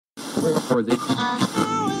Or they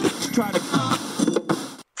try to.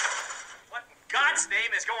 What in God's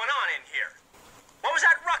name is going on in here? What was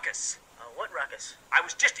that ruckus? What ruckus? I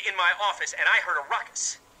was just in my office and I heard a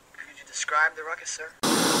ruckus. Could you describe the ruckus, sir?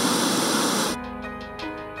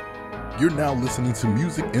 You're now listening to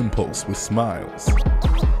Music Impulse with Smilez.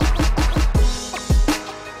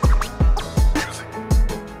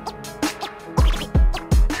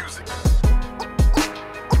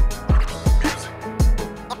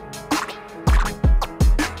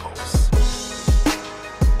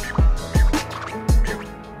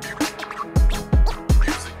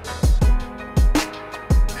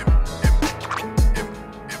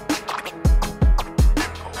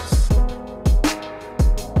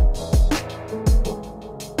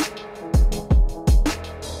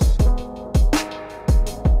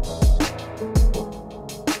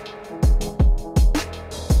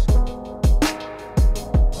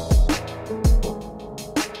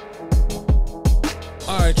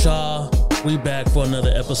 We back for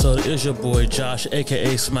another episode. It's your boy Josh,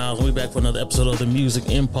 aka Smilez. We back for another episode of the Music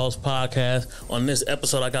Impulse podcast. On this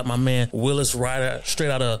episode, I got my man Willis Writer, straight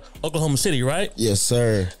out of Oklahoma City, right? Yes,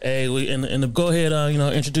 sir. Hey, go ahead,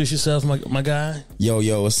 introduce yourself, my guy.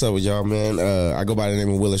 Yo, what's up with y'all, man? I go by the name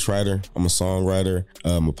of Willis Writer. I'm a songwriter.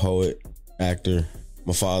 I'm a poet, actor,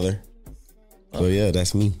 my father. So yeah,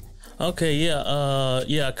 that's me. Okay,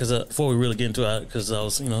 because before we really get into it, because I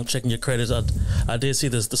was, checking your credits, I did see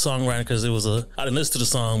the songwriting because I didn't listen to the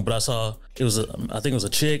song, but I saw I think it was a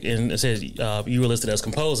chick, and it says you were listed as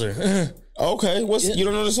composer. Okay, you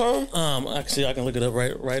don't know the song? Actually, I can look it up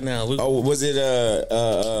right now. Was it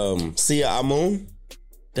Sia Amun?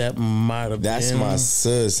 That might have been. That's my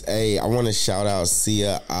sis. Hey, I want to shout out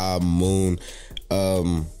Sia Amun.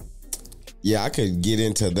 Yeah, I could get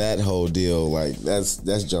into that whole deal. Like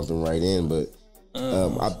that's jumping right in, but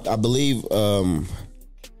I believe I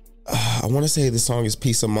want to say the song is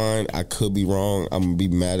 "Peace of Mind." I could be wrong. I'm gonna be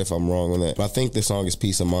mad if I'm wrong on that. But I think the song is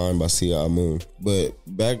 "Peace of Mind" by Sia Amun. But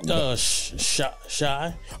back,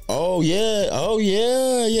 Shy. Oh yeah.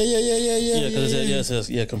 Yeah, because it says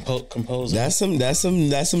composer. That's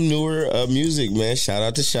some newer music, man. Shout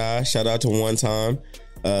out to Shy. Shout out to One Time.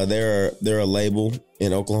 They're a label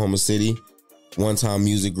in Oklahoma City. One Time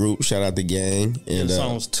Music Group. Shout out the gang. And the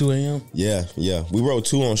song was 2 a.m. Yeah. We wrote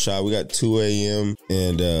 2 on Shy. We got 2 a.m.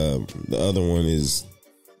 and the other one is.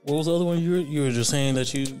 What was the other one you were just saying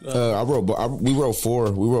that you? We wrote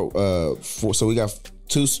 4. We wrote 4. So we got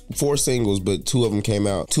 4 singles, but 2 of them came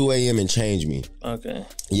out. 2 a.m. and Change Me. Okay.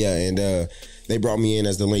 Yeah, and they brought me in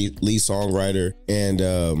as the lead songwriter,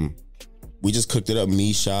 and we just cooked it up.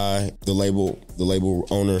 Me, Shy, the label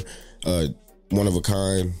owner, one of a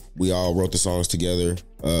kind. We all wrote the songs together.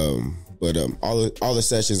 But all the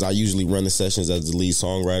sessions, I usually run the sessions as the lead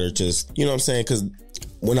songwriter. Just, you know what I'm saying? Because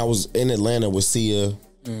when I was in Atlanta with Sia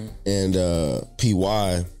and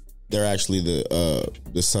PY, they're actually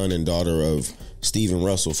the son and daughter of Steven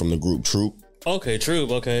Russell from the group Troop. Okay,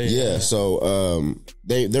 Troop. Okay. Yeah. So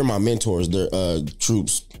they're my mentors. They're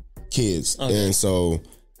Troop's kids, okay. And so.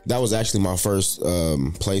 That was actually my first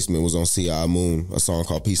placement, was on Sia Moon, a song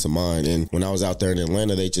called Peace of Mind. And when I was out there in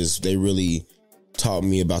Atlanta, they really taught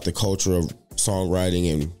me about the culture of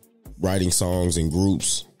songwriting and writing songs in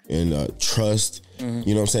groups and trust. Mm-hmm.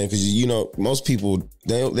 You know what I'm saying? Because, most people,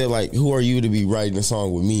 they're like, who are you to be writing a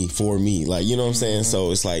song with me, for me? Like, you know what I'm saying? So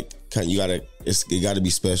it's like, it got to be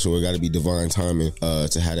special. It got to be divine timing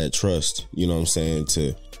to have that trust, you know what I'm saying,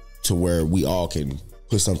 to where we all can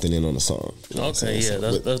put something in on a song. You know okay, yeah,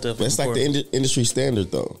 that's definitely. That's like the industry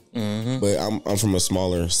standard, though. Mm-hmm. But I'm from a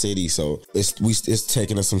smaller city, so it's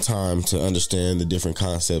taking us some time to understand the different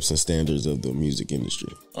concepts and standards of the music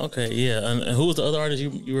industry. Okay, yeah, and who was the other artist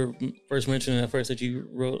you were first mentioning at first that you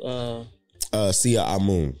wrote? Sia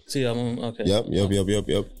Amun. Sia Amun. Okay. Yep. Okay,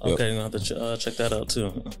 I'm gonna have to check that out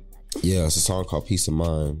too. Yeah, it's a song called "Peace of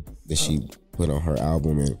Mind" that she put on her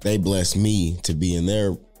album, and they blessed me to be in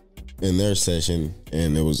their session,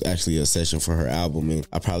 and it was actually a session for her album, and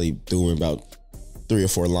I probably threw in about 3 or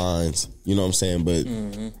 4 lines, you know what I'm saying? But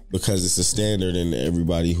because it's a standard and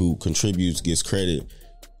everybody who contributes gets credit,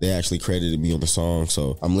 they actually credited me on the song,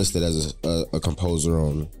 so I'm listed as a composer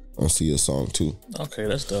on Sia's song too. Okay,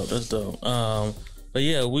 that's dope. But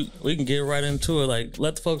yeah, we can get right into it. Like,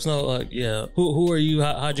 let the folks know, like, yeah, who are you?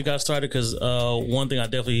 How'd you got started? Because one thing I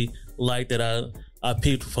definitely liked that I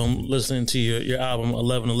peeped from listening to your album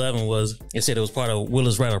 1111 was it said it was part of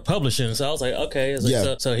Willis Writer Publishing. So I was like, okay, it's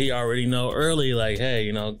like, so he already know early, like,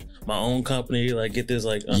 hey, my own company, like, get this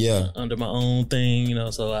like under my own thing,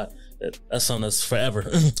 So that's something that's forever.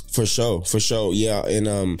 For sure, yeah,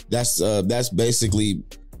 and that's basically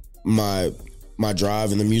my my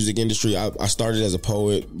drive in the music industry. I started as a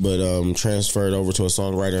poet, but transferred over to a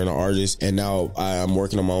songwriter and an artist, and now I'm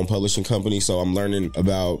working on my own publishing company. So I'm learning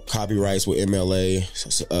about copyrights with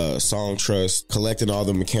MLA, song trust, collecting all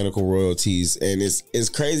the mechanical royalties, and it's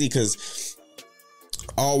crazy because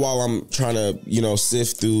all while I'm trying to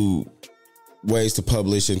sift through ways to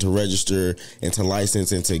publish and to register and to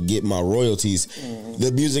license and to get my royalties,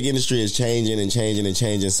 the music industry is changing and changing and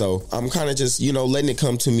changing. So I'm kind of just, letting it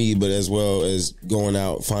come to me, but as well as going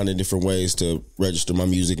out, finding different ways to register my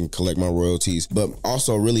music and collect my royalties, but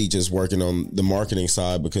also really just working on the marketing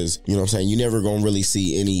side because, you never gonna really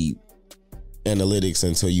see any analytics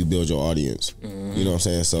until you build your audience. You know what I'm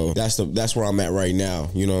saying? So that's where I'm at right now.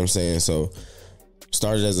 You know what I'm saying? So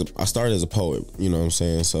I started as a poet, you know what I'm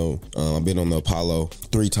saying? So I've been on the Apollo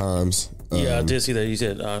 3 times. Yeah, I did see that. You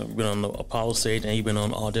said been on the Apollo stage and you've been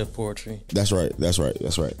on All Deaf Poetry. That's right.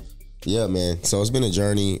 Yeah, man. So it's been a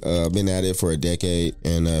journey. I've been at it for a decade,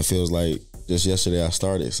 and it feels like just yesterday I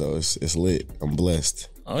started. So it's lit. I'm blessed.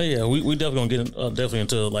 Oh yeah, we definitely gonna get definitely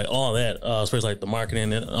into like all that, especially like the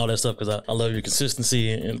marketing and all that stuff because I love your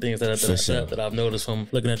consistency and things that I've noticed from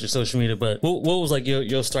looking at your social media. But what was like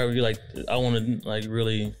your start where you like I want to like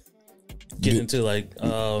really get into like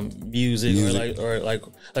music or like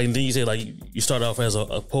then you say like you started off as a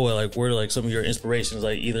poet, like where like some of your inspirations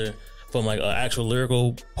like either from like an actual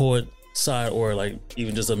lyrical poet side or like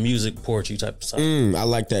even just a music poetry type of side. I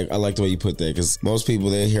like that. I like the way you put that because most people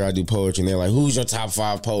they hear I do poetry and they're like, "Who's your top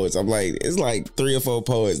 5 poets?" I'm like, it's like 3 or 4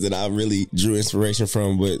 poets that I really drew inspiration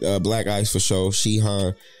from. But Black Ice for sure,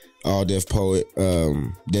 Shihan, all deaf poet,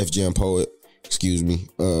 Def Jam poet. Excuse me,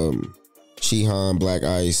 Shihan, Black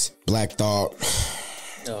Ice, Black Thought.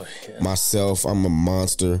 Oh yeah. Myself, I'm a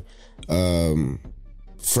monster.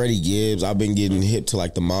 Freddie Gibbs, I've been getting hip to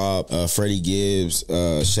like the mob. Freddie Gibbs,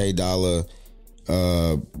 Shay Dollar,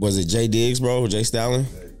 was it Jay Diggs, bro? Jay Stallion?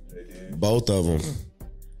 Both of them.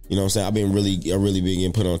 You know what I'm saying? I've been really been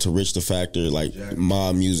getting put on to Rich the Factor, like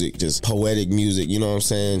mob music, just poetic music, you know what I'm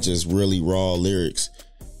saying? Just really raw lyrics.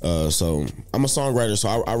 So I'm a songwriter, so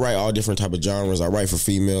I write all different type of genres. I write for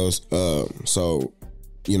females. So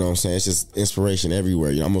you know what I'm saying? It's just inspiration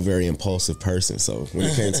everywhere. I'm a very impulsive person. So when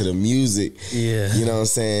it came to the music, yeah, you know what I'm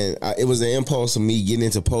saying? It was an impulse of me getting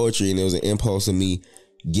into poetry, and it was an impulse of me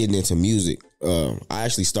getting into music. I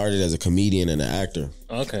actually started as a comedian and an actor.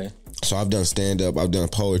 Okay. So I've done stand-up, I've done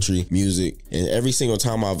poetry, music, and every single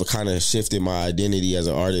time I've kind of shifted my identity as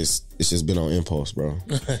an artist, it's just been on impulse, bro.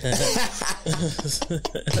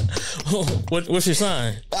 What's your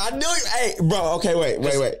sign? I knew it. Hey, bro, okay, wait.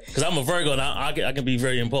 Because I'm a Virgo and I can be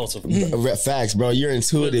very impulsive. Facts, bro. You're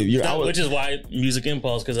intuitive. Which is why music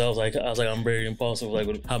impulse, because I was like, I'm very impulsive, like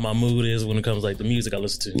with how my mood is when it comes to like the music I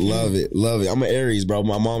listen to. Love it. I'm an Aries, bro.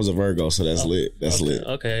 My mom's a Virgo, so that's lit. That's lit.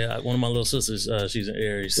 Okay, one of my little sisters, she's an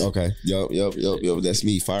Aries. Okay. Yup. That's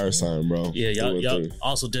me, fire sign, bro. Yeah, y'all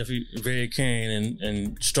also definitely very caring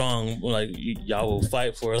and strong. Like y'all will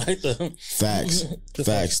fight for like the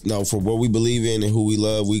facts. No, for what we believe in and who we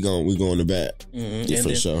love, we going to bat. Mm-hmm. Yeah,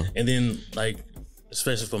 for sure. And then like,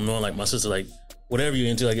 especially from knowing like my sister, like whatever you're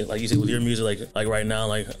into, like you said with your music, like right now,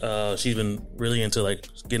 like she's been really into like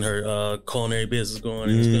getting her culinary business going.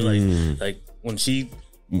 And it's been like when she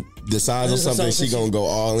decides on something, she gonna go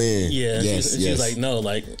all in. Yeah, she's like, no,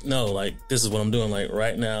 this is what I'm doing, like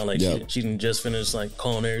right now. Like she done just finished like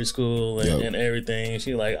culinary school and everything.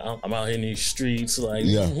 She like, I'm out here in these streets, like,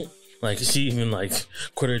 like she even like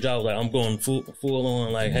quit her job. Like I'm going full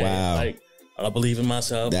on, like, hey, like I believe in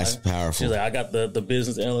myself. That's powerful. She's like, I got the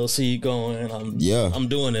business LLC going. I'm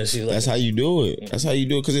doing this. She's like, that's how you do it. That's how you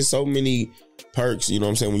do it, because there's so many perks, you know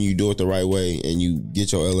what I'm saying, when you do it the right way and you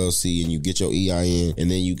get your LLC and you get your EIN and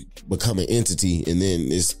then you become an entity and then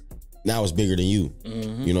it's bigger than you.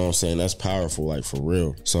 Mm-hmm. You know what I'm saying? That's powerful, like for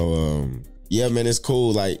real. So yeah, man, it's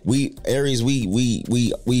cool. Like we Aries,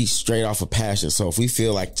 we straight off of passion. So if we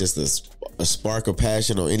feel like just a spark of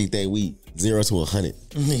passion or anything, we 0 to 100.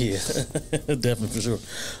 Yeah, definitely for sure.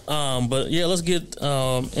 But yeah, let's get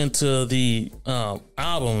into the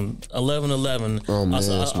album 1111. Oh man, I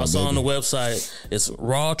saw on the website it's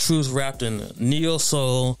raw truth wrapped in neo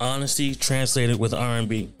soul, honesty translated with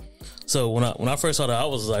R&B. So when I first saw that, I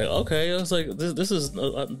was like, okay, I was like, this is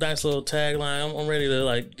a nice little tagline. I'm ready to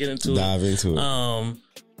like get into dive into it.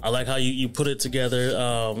 I like how you put it together.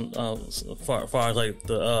 Far as like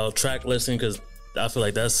the track listing, because I feel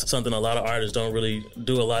like that's something a lot of artists don't really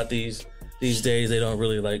do a lot these days. They don't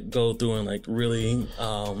really like go through and like really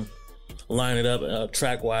line it up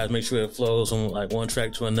track wise, make sure it flows from like one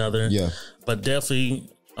track to another. Yeah, but definitely.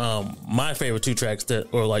 My favorite 2 tracks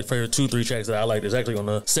favorite 2-3 tracks that I like is actually on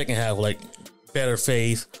the second half, like Better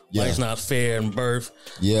Faith, Life's Not Fair, and Birth.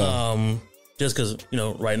 Yeah. Just because,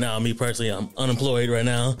 right now, me personally, I'm unemployed right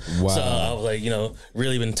now. Wow. So I was like,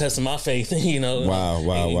 really been testing my faith,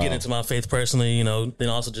 Wow. Get into my faith personally, then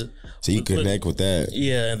also just. So you connect with that.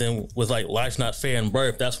 Yeah. And then with like Life's Not Fair and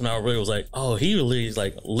Birth, that's when I really was like, oh, he really is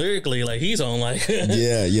like lyrically, like he's on like.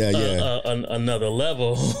 Yeah. Another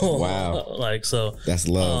level. Wow. Like, so. That's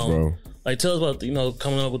love, bro. Like, tell us about,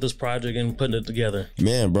 coming up with this project and putting it together.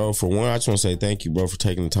 Man, bro, for one, I just want to say thank you, bro, for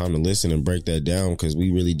taking the time to listen and break that down, because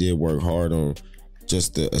we really did work hard on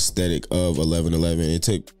just the aesthetic of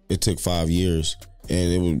 1111. It took 5 years,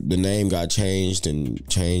 and the name got changed and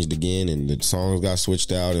changed again, and the songs got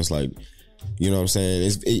switched out. It's like, you know what I'm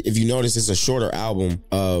saying? If you notice, it's a shorter album,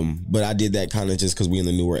 but I did that kind of just because we in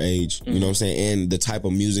the newer age. You know what I'm saying? And the type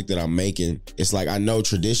of music that I'm making, it's like, I know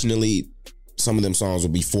traditionally some of them songs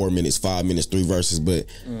will be 4 minutes, 5 minutes, 3 verses, but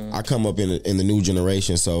I come up in the new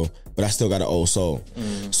generation, but I still got an old soul.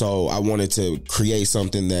 So I wanted to create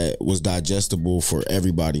something that was digestible for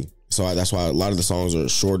everybody. So that's why a lot of the songs are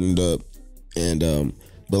shortened up. And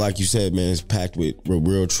but like you said, man, it's packed with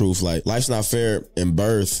real truth. Like Life's Not Fair and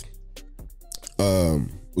Birth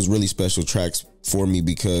was really special tracks for me,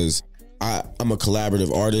 because I'm a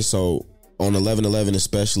collaborative artist. So on 1111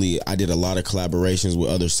 especially, I did a lot of collaborations with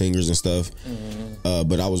other singers and stuff.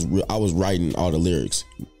 But I was writing all the lyrics,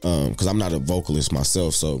 because I'm not a vocalist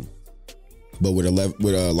myself. So, but with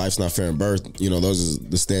Life's Not Fair and Birth, those are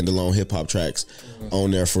the standalone hip hop tracks on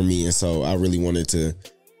there for me. And so I really wanted to,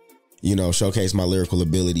 showcase my lyrical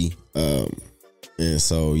ability. And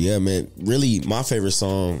so, yeah, man, really my favorite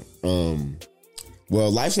song, well,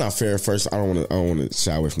 Life's Not Fair first. I don't want to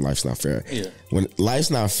shy away from Life's Not Fair. Yeah. When Life's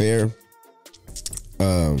Not Fair,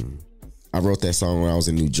 I wrote that song when I was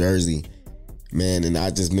in New Jersey, man, and I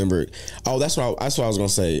just remembered. Oh, that's what I was gonna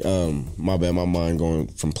say. My bad, my mind going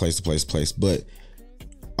from place to place. But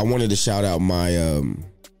I wanted to shout out my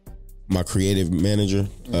my creative manager,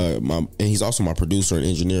 and he's also my producer and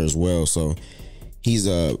engineer as well. So he's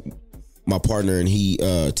my partner, and he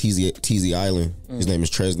TZ Island. His name is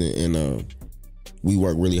Tresden, and we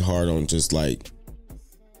work really hard on just like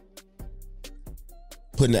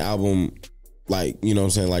putting the album, like, you know what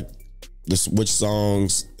I'm saying, like which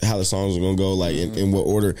songs, how the songs are gonna go, like in what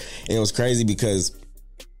order. And it was crazy because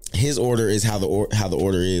his order is how the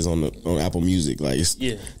order is on Apple Music, like it's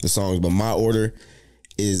the songs, but my order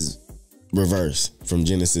is reverse from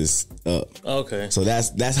Genesis up. Okay. So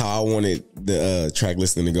that's how I wanted the track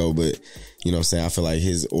listing to go, but you know what I'm saying, I feel like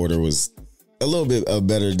his order was a little bit a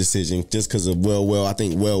better decision just because of Well. I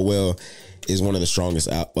think Well is one of the strongest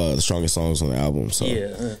songs on the album.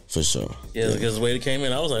 So for sure. Yeah, because the way it came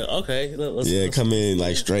in, I was like, okay, let's come in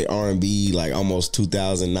like straight R&B, like almost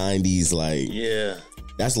 2090s, like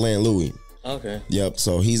that's Land Louis. Okay. Yep.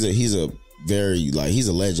 So he's a very, like, he's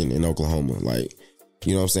a legend in Oklahoma. Like,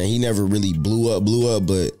 you know what I'm saying? He never really blew up,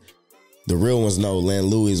 but the real ones know Land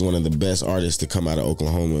Louis is one of the best artists to come out of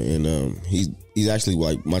Oklahoma, and he's actually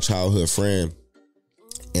like my childhood friend,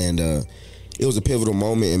 and it was a pivotal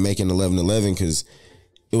moment in making 1111 because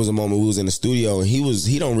it was a moment we was in the studio, and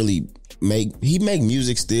he don't really make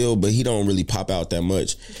music still, but he don't really pop out that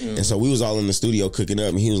much. And so we was all in the studio cooking up,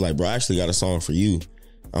 and he was like, bro, I actually got a song for you.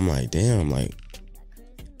 I'm like, damn, like,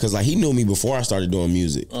 cause like he knew me before I started doing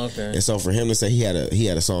music. Okay. And so for him to say he had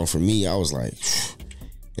a song for me, I was like,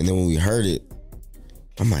 and then when we heard it,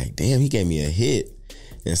 I'm like, damn, he gave me a hit.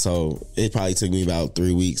 And so it probably took me about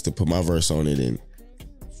 3 weeks to put my verse on it, and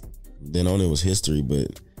then on it was history.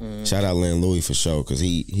 But shout out Land Louis for sure, because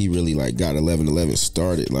he really like got 1111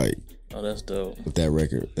 started, like. Oh, that's dope. With that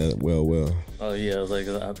record, that well. Oh yeah, like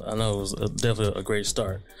I know it was definitely a great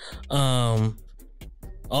start.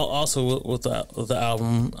 Also with the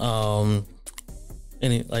album,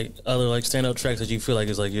 any like other like standout tracks that you feel like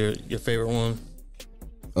is like your favorite one?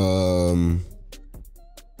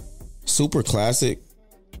 Super classic,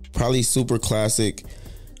 probably super classic,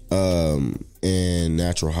 and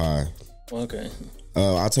Natural High. Okay.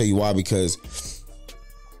 I'll tell you why, because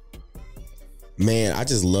man, I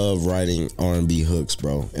just love writing R&B hooks,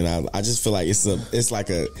 bro, and I just feel like it's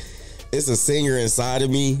a singer inside of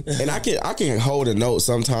me, and I can hold a note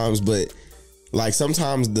sometimes, but like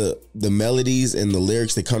sometimes the melodies and the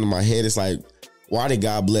lyrics that come to my head, it's like, why did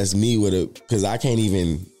God bless me with it? Because I can't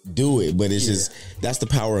even do it. But it's just, that's the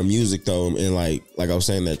power of music though. And like I was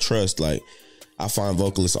saying, that trust, like I find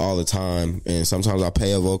vocalists all the time, and sometimes I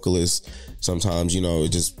pay a vocalist, sometimes, you know, it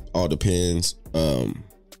just all depends.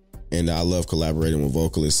 And I love collaborating with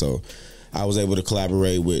vocalists. So I was able to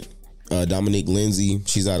collaborate with Dominique Lindsay,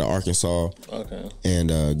 she's out of Arkansas. Okay.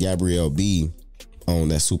 And Gabrielle B. on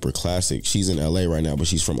that super classic. She's in LA right now, but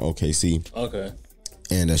she's from OKC. Okay.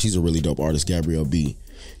 And she's a really dope artist, Gabrielle B.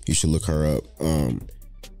 You should look her up.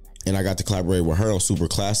 And I got to collaborate with her on super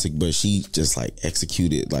classic, but she just like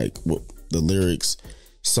executed like the lyrics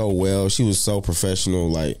so well. She was so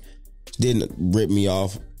professional, like didn't rip me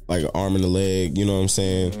off like an arm and a leg, you know what I'm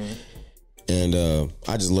saying? Mm-hmm. And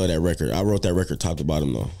I just love that record. I wrote that record top to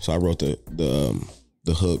bottom though. So I wrote the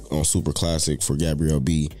hook on super classic for Gabrielle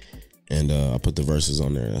B. And I put the verses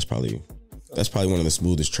on there. That's probably one of the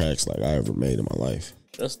smoothest tracks like I ever made in my life.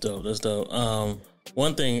 That's dope.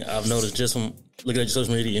 One thing I've noticed just from looking at your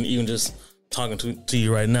social media and even just talking to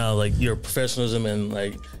you right now, like your professionalism and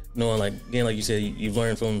like knowing, like again, like you said, you've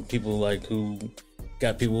learned from people like who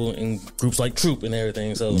got people in groups like Troop and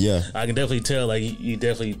everything. So yeah, I can definitely tell like you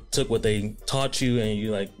definitely took what they taught you and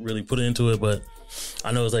you like really put it into it. But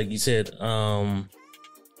I know it's like you said,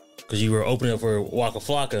 because you were opening up for Waka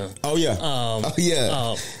Flocka. Oh yeah.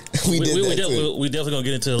 We definitely gonna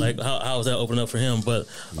get into like how was that opening up for him. But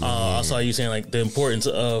I saw you saying like the importance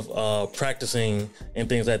of practicing and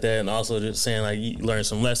things like that, and also just saying like you learned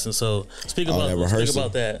some lessons. So speak about that. Rehearsing.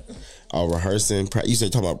 You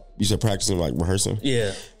said practicing like rehearsing.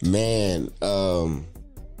 Yeah, man.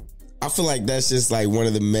 I feel like that's just like one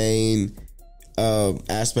of the main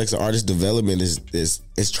aspects of artist development is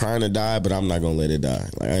trying to die, but I'm not gonna let it die.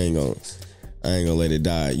 Like I ain't gonna let it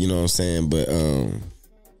die. You know what I'm saying? But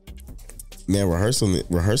man,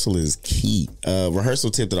 rehearsal is key.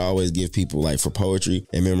 Rehearsal tip that I always give people like for poetry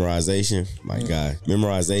and memorization. My God,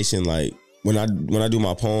 memorization. Like when I do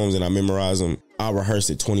my poems and I memorize them, I rehearse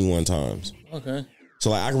it 21 times. Okay. So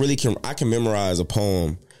like I can memorize a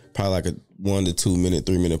poem, probably like a 1 to 2 minute,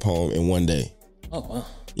 3 minute poem in one day. Oh wow.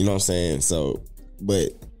 You know what I'm saying? So, but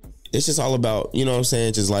it's just all about, you know what I'm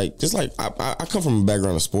saying? Just like I come from a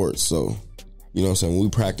background of sports, so you know what I'm saying? When we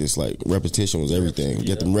practice, like repetition was everything.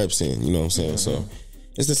 Get them reps in, you know what I'm saying? So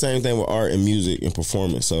it's the same thing with art and music and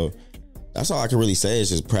performance. So that's all I can really say is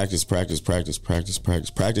just practice.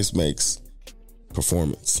 Practice makes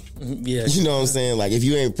performance. Yeah. You know what I'm saying? Like if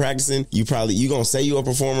you ain't practicing, you gonna say you a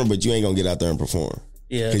performer, but you ain't gonna get out there and perform.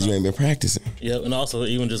 Yeah. Because you ain't been practicing. Yeah, and also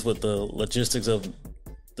even just with the logistics of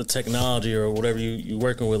the technology or whatever you're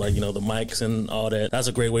working with, like, you know, the mics and all that, that's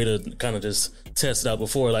a great way to kind of just test it out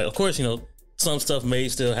before. Like, of course, you know, some stuff may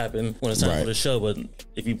still happen when it's time for the show, but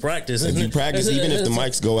if you practice, even if the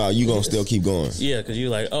mics go out, you gonna still keep going. Yeah, because you're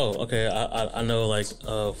like, oh, okay, I know, like,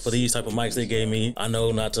 for these type of mics they gave me, I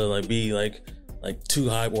know not to like be like too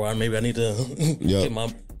hype, or maybe I need to get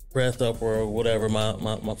my breath up or whatever,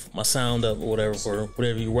 my sound up or whatever for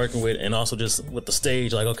whatever you're working with. And also just with the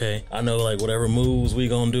stage, like, okay, I know like whatever moves we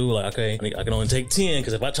gonna do, like, okay, I can only take 10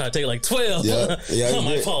 because if I try to take like 12, I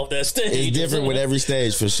might fall off that stage. It's different with every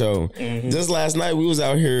stage for sure. Just last night we was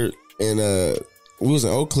out here and we was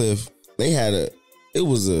in Oak Cliff. They had it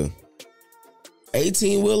was a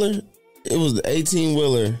 18-wheeler. It was the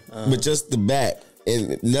 18-wheeler, but just the back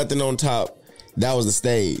and nothing on top. That was the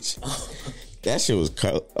stage. That shit was...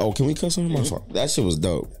 can we cuss on my phone? That shit was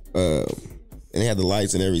dope. And they had the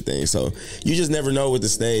lights and everything. So you just never know with the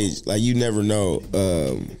stage. Like, you never know.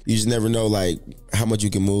 You just never know, like, how much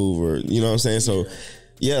you can move or... You know what I'm saying? So,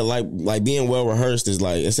 yeah, like being well-rehearsed is,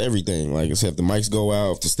 like, it's everything. Like I said, if the mics go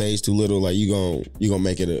out, if the stage too little, like, you gonna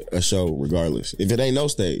make it a show regardless. If it ain't no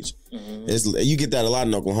stage. You get that a lot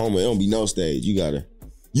in Oklahoma. It don't be no stage. You gotta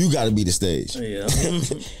be the stage. Yeah.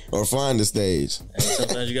 Or find the stage. And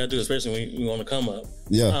sometimes you gotta do, especially when you want to come up.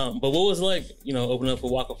 Yeah. But what was it like, you know, opening up for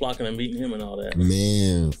Waka Flocka and meeting him and all that?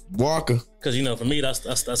 Man, Waka. Because, you know, for me,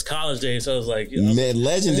 that's college days. So it's like, you know, man,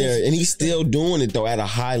 legendary. And he's still doing it though at a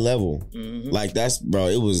high level. Like that's, bro,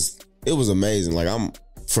 it was amazing. Like I'm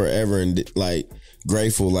forever and like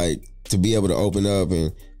grateful, like to be able to open up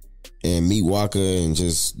and meet Waka and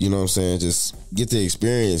just, you know what I'm saying, just get the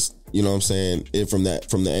experience. You know what I'm saying? It from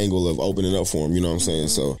the angle of opening up for him, you know what I'm saying?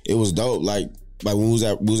 So it was dope. Like when we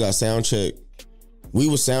was at sound check, we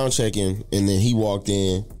was sound checking and then he walked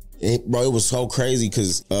in. And bro, it was so crazy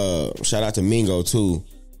because shout out to Mingo too.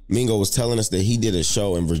 Mingo was telling us that he did a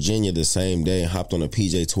show in Virginia the same day and hopped on a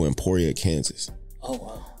PJ to Emporia, Kansas. Oh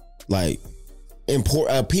wow. Like a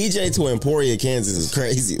PJ to Emporia, Kansas is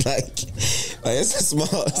crazy. Like it's a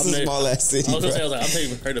small ass city. I was gonna say, I've never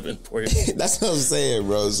even heard of Emporia. That's what I'm saying,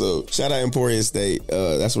 bro. So shout out Emporia State.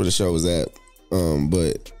 That's where the show was at.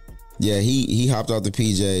 But yeah, he hopped out the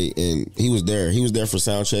PJ and he was there. He was there for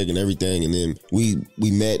sound check and everything. And then we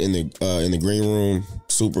met in the green room.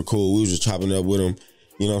 Super cool. We was just chopping up with him.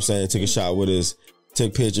 You know what I'm saying? Took a shot with us.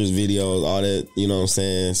 Took pictures, videos, all that. You know what I'm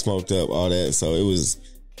saying? Smoked up, all that. So it was,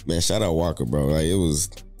 man, shout out Waka, bro. Like it was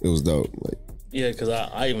dope. Like Yeah, because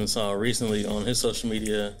I even saw recently on his social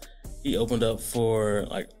media, he opened up for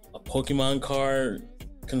like a Pokemon card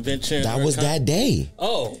convention. That was that day.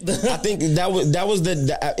 Oh, I think that was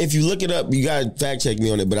the. If you look it up, you gotta fact check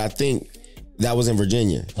me on it. But I think that was in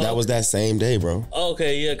Virginia. That was that same day, bro.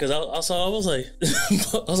 Okay, yeah, because I was like,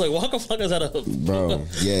 Waka Flocka's at a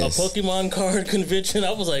Pokemon card convention.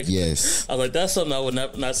 I was like, that's something I would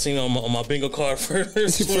not seen on my bingo card for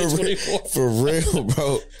 2024. For real,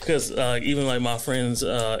 bro. Because even like my friends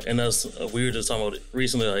and us, we were just talking about it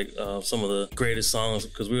recently, like some of the greatest songs.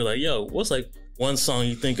 Because we were like, yo, what's like one song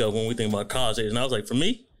you think of when we think about college days? And I was like, for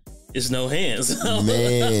me, it's No Hands.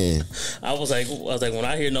 Man. I was like, when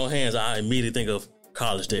I hear No Hands, I immediately think of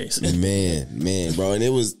college days. man, bro. And it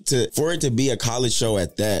was for it to be a college show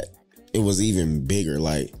at that, it was even bigger.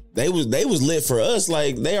 Like they was lit for us.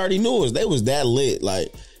 Like they already knew us. They was that lit.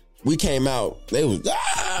 Like we came out, they was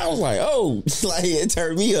I was like, oh, like it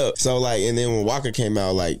turned me up. So like, and then when Waka came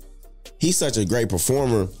out, like he's such a great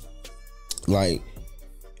performer. Like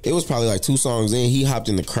it was probably like 2 songs in, he hopped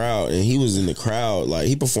in the crowd and he was in the crowd. Like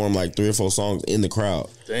he performed like 3 or 4 songs in the crowd.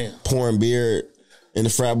 Damn. Pouring beer in the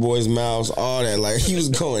frat boys' mouths, all that. Like he was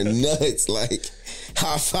going nuts. Like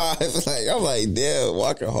high five. Like I'm like, damn,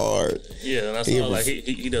 Waka hard. Yeah, and that's why like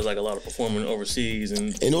he does like a lot of performing overseas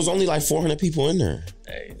and it was only like 400 people in there.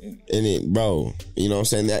 Hey. And it, bro, you know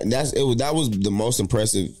what I'm saying? That was the most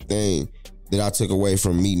impressive thing that I took away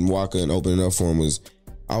from meeting Waka and opening up for him was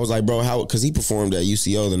I was like, bro, how? Because he performed at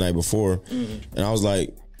UCO the night before, and I was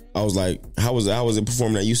like, how was it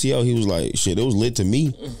performing at UCO? He was like, shit, it was lit to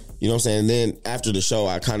me. You know what I'm saying? And then after the show,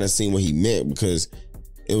 I kind of seen what he meant because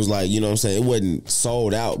it was like, you know what I'm saying? It wasn't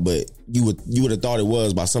sold out, but you would have thought it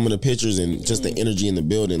was by some of the pictures and just the energy in the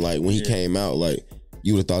building. Like when he came out, like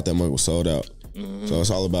you would have thought that mug was sold out. So it's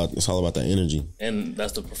all about that energy, and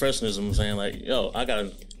that's the professionalism. I'm saying like, yo, I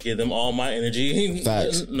gotta give them all my energy,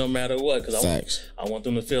 facts, no matter what, because I want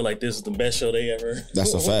them to feel like this is the best show they ever.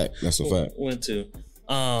 That's a fact. That's a fact. Went to.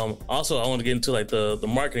 Also, I want to get into like the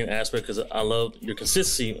marketing aspect because I love your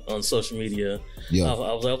consistency on social media. Yeah, I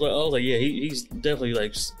was like, yeah, he's definitely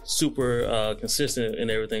like super consistent in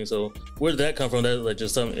everything. So where did that come from? That like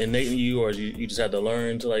just something innate in you, or you just had to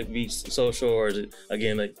learn to like be social, or is it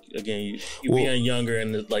you being younger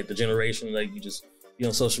and like the generation like you just be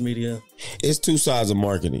on social media? It's 2 sides of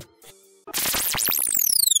marketing.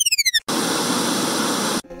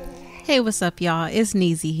 Hey, what's up, y'all? It's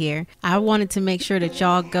Neezy here. I wanted to make sure that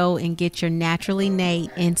y'all go and get your Naturally Nay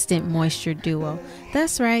Instant Moisture Duo.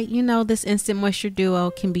 That's right, you know this Instant Moisture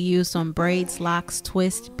Duo can be used on braids, locks,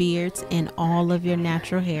 twists, beards, and all of your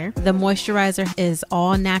natural hair. The moisturizer is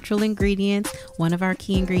all natural ingredients. One of our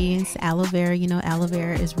key ingredients, aloe vera. You know, aloe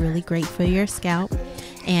vera is really great for your scalp.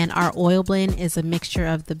 And our oil blend is a mixture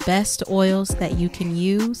of the best oils that you can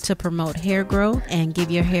use to promote hair growth and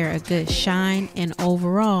give your hair a good shine and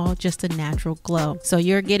overall just a natural glow. So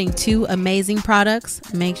you're getting 2 amazing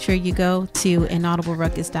products. Make sure you go to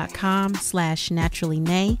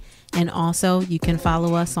inaudibleruckus.com/naturallynay. And also you can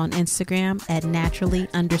follow us on Instagram at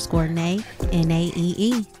naturally_nay,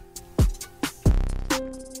 NAEE.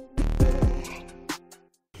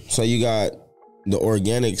 So you got the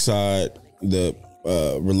organic side, the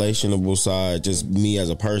relationable side, just me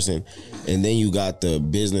as a person, and then you got the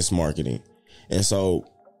business marketing. And so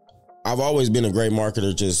I've always been a great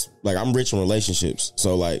marketer, just like I'm rich in relationships.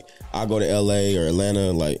 So like I go to LA or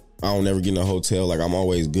Atlanta, like I don't ever get in a hotel, like I'm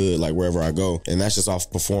always good like wherever I go, and that's just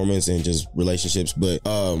off performance and just relationships. But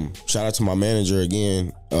shout out to my manager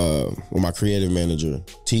again, my creative manager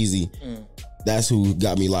TZ. That's who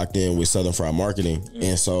got me locked in with Southern Fried Marketing.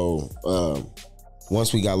 And so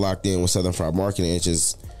once we got locked in with Southern Fried Marketing, it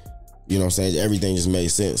just, you know what I'm saying, everything just made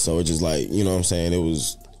sense. So it just like, you know what I'm saying,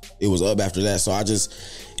 it was up after that. So it's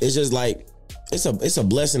just like, it's a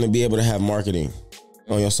blessing to be able to have marketing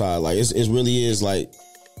on your side. Like it really is like,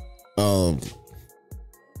 a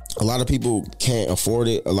lot of people can't afford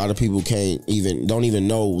it. A lot of people don't even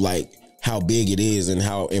know like how big it is and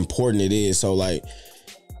how important it is. So like,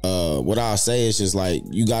 what I'll say is just like,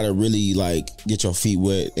 you gotta really like get your feet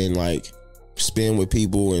wet and like spin with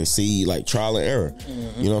people and see like trial and error.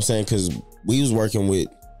 You know what I'm saying? Cause we was working with,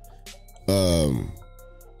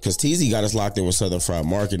 cause TZ got us locked in with Southern Fried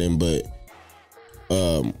Marketing, but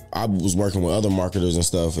I was working with other marketers and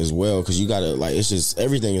stuff as well. Cause you gotta like, it's just,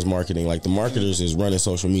 everything is marketing. Like the marketers is running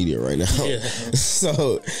social media right now. Yeah.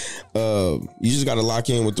 So, you just gotta lock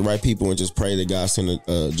in with the right people and just pray that God send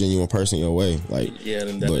a genuine person your way. Like, yeah,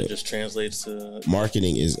 and that just translates to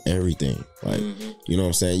marketing is everything. Like, you know what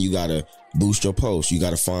I'm saying? You gotta boost your posts. You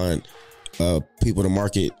gotta find people to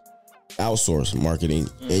market outsource marketing,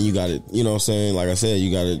 and you got to, you know what I'm saying? Like I said,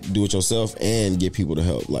 you got to do it yourself and get people to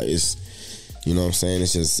help. Like it's, you know what I'm saying?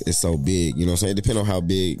 It's so big. You know what I'm saying? It depends on how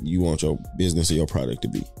big you want your business or your product to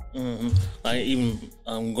be. Mm-hmm. Like even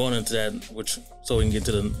going into that, which so we can get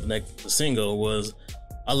to the single was,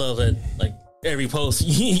 I love that like every post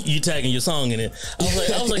you tagging your song in it.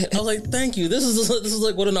 I was like, thank you. This is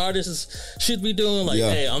like what an artist should be doing. Like,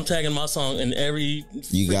 hey, I'm tagging my song in every.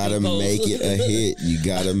 You gotta make it a hit. You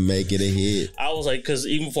gotta make it a hit. I was like, because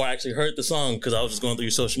even before I actually heard the song, because I was just going through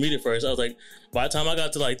your social media first, I was like, by the time I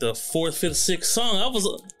got to like the 4th, 5th, 6th song, I was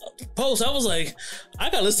like, I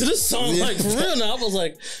gotta listen to this song like for real now. I was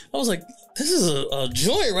like, this is a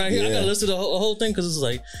joint right here. I gotta listen to the whole thing, because it's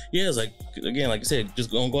like, it's like, again, like you said,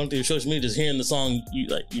 just going through your social media, just hearing the song, you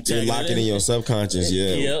lock it in your subconscious.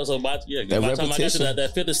 So by the time I got to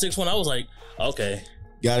that 5th or 6th one, I was like, okay,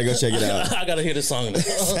 gotta go check it out. I gotta hear this song.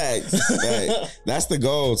 Facts. That's the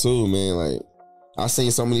goal too, man. Like, I've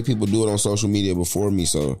seen so many people do it on social media before me,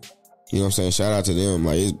 so you know what I'm saying, shout out to them.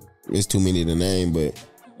 Like, it's too many to name, but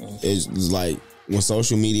it's like when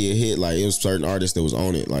social media hit, like it was certain artists that was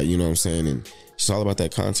on it, like, you know what I'm saying, and it's all about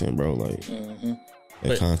that content, bro. Like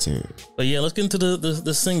content. But yeah, let's get into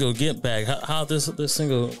the single "Get Back." How this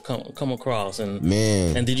single come across, and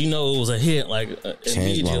man, and did you know it was a hit? Like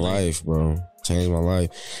changed my life, bro. Changed my life.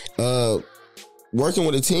 Working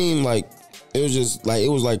with a team, like it was just like, it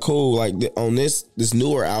was like cool. Like on this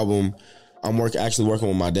newer album, I'm actually working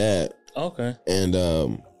with my dad. Okay. And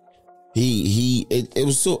it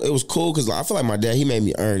was cool because I feel like my dad, he made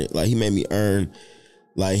me earn it. Like he made me earn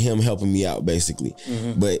like him helping me out basically.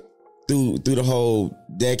 Mm-hmm. But through the whole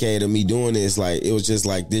decade of me doing this, like it was just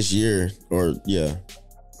like this year, or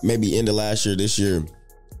maybe end of last year, this year,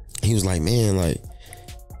 he was like, man, like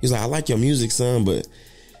he was like, I like your music, son, but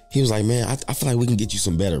he was like, man, I feel like we can get you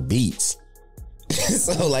some better beats.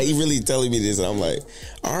 So like he really telling me this, and I'm like,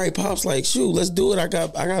 all right, Pops, like shoot, let's do it. I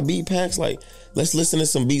got beat packs, like let's listen to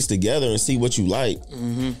some beats together and see what you like.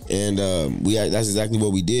 Mm-hmm. And that's exactly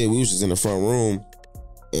what we did. We was just in the front room,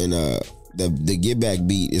 and the Get Back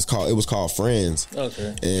beat it was called Friends.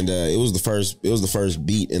 Okay. And it was the first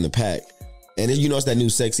beat in the pack. And then, you know, it's that new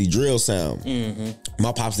sexy drill sound. Mm-hmm.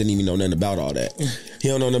 My pops didn't even know nothing about all that. He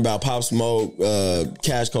don't know nothing about Pop Smoke,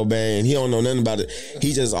 Cash Cobain. He don't know nothing about it.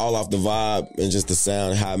 He just all off the vibe and just the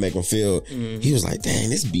sound, how it make him feel. Mm-hmm. He was like, dang,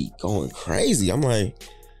 this beat going crazy. I'm like,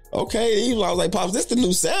 okay. I was like, Pops, this the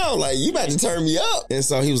new sound. Like, you about to turn me up. And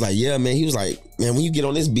so he was like, yeah, man. He was like, man, when you get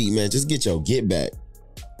on this beat, man, just get your Get Back.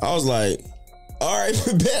 I was like, all right,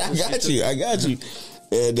 bet, I got you.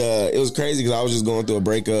 And it was crazy because I was just going through a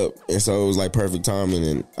breakup, and so it was like perfect timing.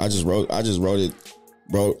 And I just wrote the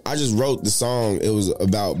song. It was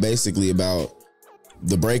basically about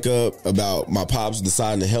the breakup, about my pops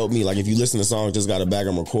deciding to help me. Like, if you listen to the song, just got a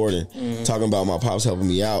background recording talking about my pops helping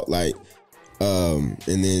me out. Like, and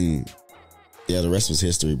then the rest was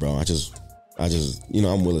history, bro. I just you know,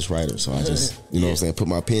 I'm Willis Writer, so I just you know what I'm saying, put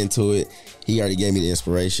my pen to it. He already gave me the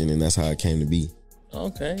inspiration, and that's how it came to be.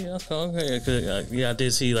 Okay, yeah, I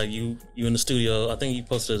did see like you in the studio. I think you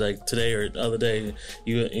posted like today or the other day.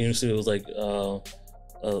 You in the studio was like a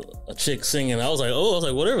chick singing. I was like,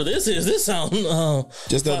 whatever this is, this sound.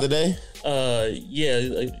 Just the other day.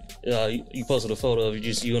 You posted a photo of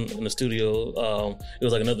you in the studio. It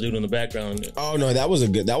was like another dude in the background. Oh no, that was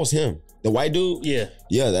him. The white dude? Yeah.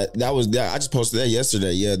 Yeah, that was that. I just posted that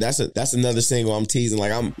yesterday. Yeah, that's another single I'm teasing.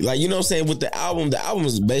 Like, I'm like, you know what I'm saying, with the album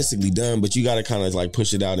is basically done, but you gotta kind of like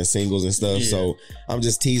push it out in singles and stuff. Yeah. So I'm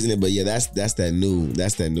just teasing it. But yeah, that's that new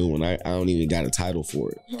one. I don't even got a title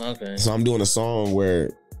for it. Okay. So I'm doing a song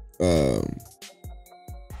where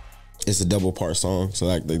it's a double part song. So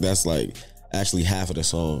like that's like actually half of the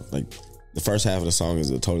song. Like, the first half of the song is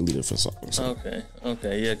a totally different song. So.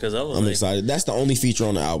 Okay, yeah, because I'm excited. That's the only feature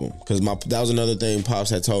on the album, because that was another thing Pops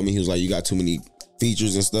had told me. He was like, you got too many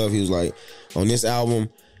features and stuff. He was like, on this album,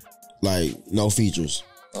 like, no features.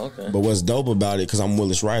 Okay. But what's dope about it, because I'm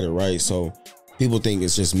Willis Writer, right? So people think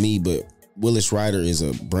it's just me, but Willis Writer is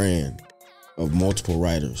a brand of multiple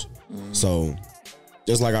writers. Mm-hmm. So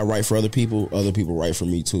just like I write for other people write for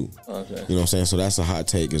me too. Okay. You know what I'm saying? So that's a hot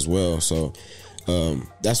take as well. So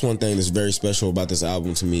that's one thing that's very special about this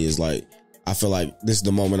album to me, is like, I feel like this is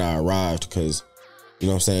the moment I arrived, because, you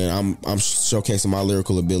know what I'm saying, I'm showcasing my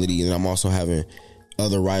lyrical ability, and I'm also having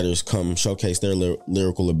other writers come showcase their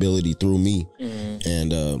lyrical ability through me. Mm-hmm.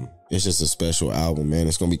 And it's just a special album, man.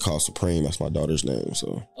 It's gonna be called Supreme. That's my daughter's name.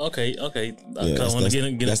 So okay. Yeah, I want to get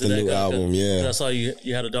into that's the that new album. Yeah, I saw you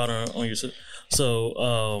had a daughter on your. So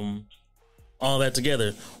all that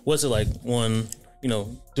together, what's it like, one, you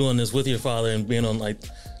know, doing this with your father and being on like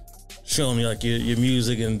showing me like your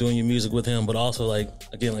music and doing your music with him, but also like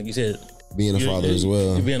again, like you said, being a father as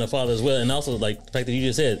well. Being a father as well, and also like the fact that you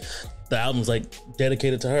just said the album's like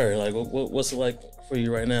dedicated to her. Like, what's it like for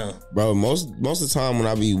you right now, bro? Most of the time when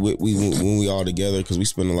I be when we all together, because we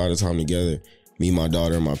spend a lot of time together, me, my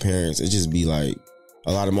daughter, and my parents, it just be like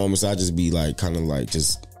a lot of moments. I just be like kind of like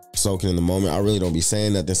just soaking in the moment. I really don't be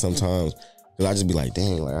saying nothing sometimes. Cause I just be like,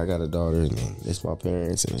 dang, like I got a daughter and it's my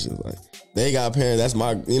parents, and it's just like they got parents. That's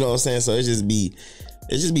my, you know what I'm saying. So it just be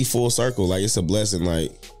full circle. Like it's a blessing.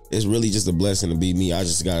 Like it's really just a blessing to be me. I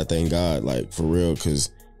just gotta thank God, like for real,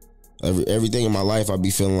 cause everything in my life I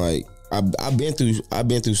be feeling like I've been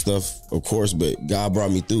through stuff, of course, but God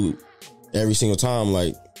brought me through every single time.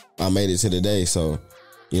 Like I made it to the day. So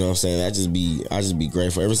you know what I'm saying. I just be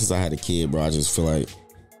grateful. Ever since I had a kid, bro, I just feel like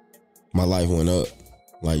my life went up.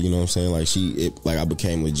 Like, you know what I'm saying? Like I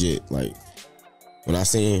became legit. Like when I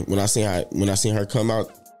seen her come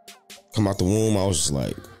out the womb, I was just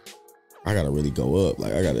like, I gotta really go up.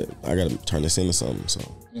 Like I gotta turn this into something. So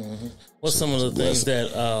what's some of the things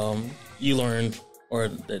that you learned or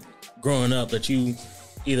that growing up that you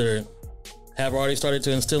either have already started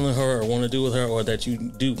to instill in her or want to do with her, or that you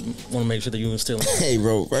do want to make sure that you instill in her? Hey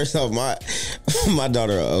bro, first off, my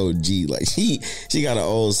daughter an OG. Like she got an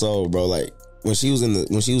old soul, bro. Like when she was in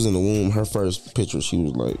the womb, her first picture, she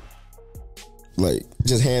was like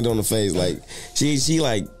just hand on the face. Like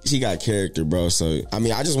she got character, bro. So I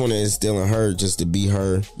mean, I just want to instill in her just to be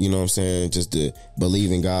her, you know what I'm saying? Just to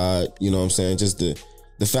believe in God, you know what I'm saying? Just the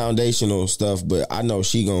foundational stuff, but I know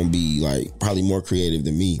she gonna be like probably more creative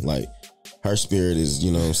than me. Like her spirit is,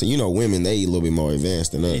 you know what I'm saying? You know, women, they a little bit more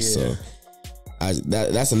advanced than us. Yeah. So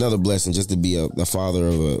that's another blessing, just to be the father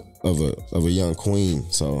of a young queen.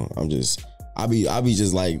 So I be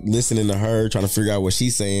just like listening to her, trying to figure out what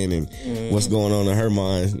she's saying and what's going on in her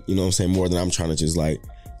mind, you know what I'm saying, more than I'm trying to just like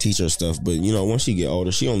teach her stuff. But you know, once she get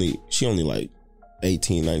older, she only like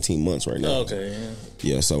 18, 19 months right now. Okay.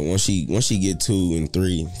 Yeah, so once she get 2 and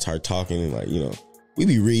 3, start talking and like, you know, we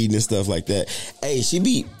be reading and stuff like that. Hey, she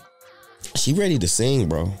ready to sing,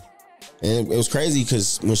 bro. And it was crazy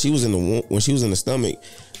because when she was in the stomach,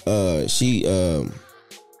 we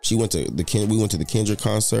went to the Kendrick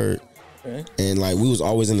concert. Okay. And like we was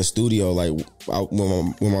always in the studio. Like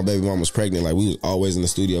when my baby mom was pregnant, like we was always in the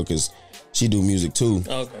studio because she do music too.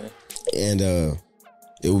 Okay. And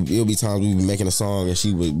it would be times we'd be making a song and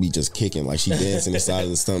she would be just kicking, like she dancing inside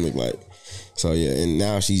of the stomach, like. So yeah, and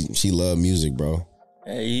now she love music, bro.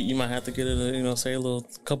 Hey, you might have to get her to, you know, say a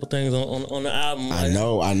couple things on the album. Like. I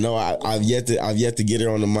know. I've yet to get her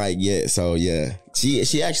on the mic yet. So yeah,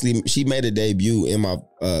 she made a debut in my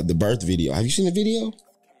the birth video. Have you seen the video?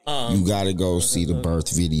 You gotta go see the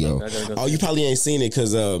birth video. Okay, you probably ain't seen it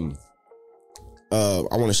because I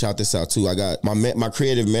want to shout this out too. I got my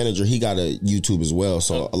creative manager. He got a YouTube as well,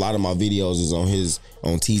 so a lot of my videos is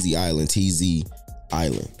on TZ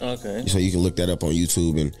Island. Okay. So you can look that up on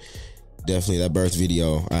YouTube, and definitely that birth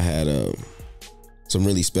video. I had some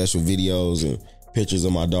really special videos and pictures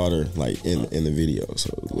of my daughter like in the video. So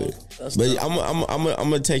but I'm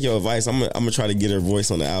gonna take your advice. I'm gonna try to get her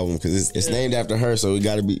voice on the album because it's named after her, so we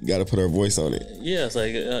gotta put her voice on it. Yeah, it's like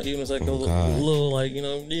even it's like a little like, you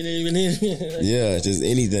know, yeah, just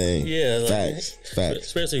anything. Yeah, facts.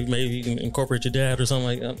 Especially maybe you can incorporate your dad or something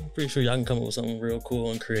like that. I'm pretty sure y'all can come up with something real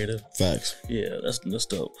cool and creative. Facts. Yeah, that's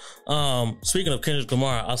dope. Speaking of Kendrick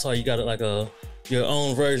Lamar, I saw you got like your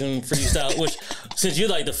own version freestyle, which since you're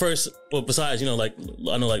like the first, well, besides, you know, like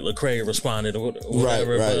I know like Lecrae responded or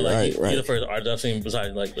whatever, but like you're the first artist I've seen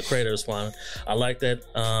besides like Lecrae to respond. I like that.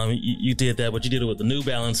 You did that, but you did it with the New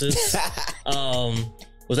Balances.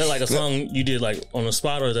 Was that like a song you did like on the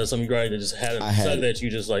spot, or is that something you already just had that you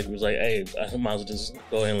just like was like, hey, I might as well just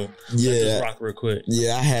go ahead and let this rock real quick?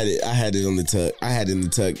 Yeah, I had it on the tuck. I had it in the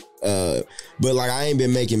tuck. But like I ain't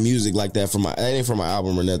been making music like that that ain't for my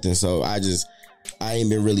album or nothing. So I ain't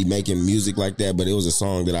been really making music like that, but it was a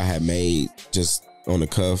song that I had made just on the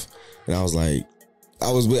cuff, and I was like,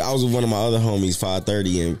 I was with one of my other homies,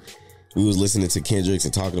 530, and we was listening to Kendrick's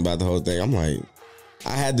and talking about the whole thing. I'm like,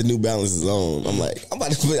 I had the New Balances on. I'm like, I'm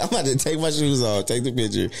about to take my shoes off, take the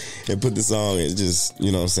picture, and put the song. It's just,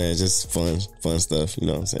 you know what I'm saying, just fun stuff. You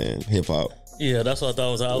know what I'm saying, hip hop. Yeah, that's what I thought.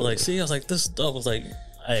 I was like, this stuff was like.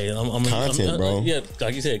 Hey, I'm content, bro. Yeah,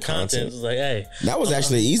 like you said, content. It's like, hey, that was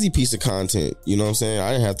actually an easy piece of content. You know what I'm saying?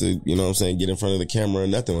 I didn't have to, you know what I'm saying, get in front of the camera or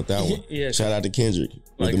nothing with that one. Yeah, shout out to Kendrick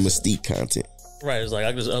with the Mystique content. Right, it's like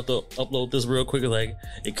I can just upload this real quick. Like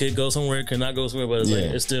it could go somewhere, it could not go somewhere, but it's like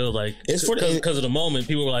it's still like it's for because of the moment.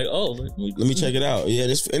 People were like, "Oh, let me check it out." Yeah,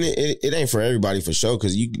 it ain't for everybody for sure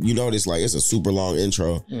because you notice like it's a super long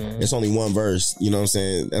intro. It's only one verse. You know what I'm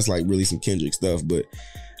saying? That's like really some Kendrick stuff, but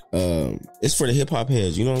it's for the hip hop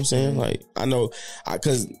heads. You know what I'm saying? Like I know,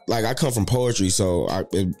 because like I come from poetry, so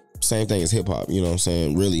same thing as hip hop. You know what I'm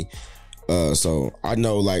saying? Really. So I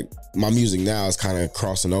know like my music now is kind of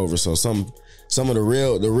crossing over. So some of the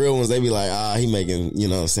real ones, they be like, he making, you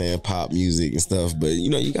know what I'm saying, pop music and stuff. But, you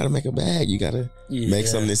know, you got to make a bag. You got to make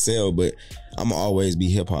something that sell. But I'm going to always be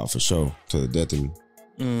hip hop for sure to the death of me.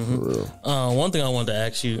 For real. One thing I wanted to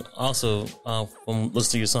ask you also from listening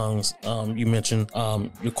to your songs, you mentioned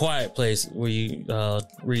your quiet place where you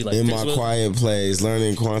read like in my quiet place,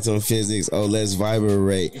 learning quantum physics. Oh, let's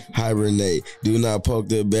vibrate, hibernate. Do not poke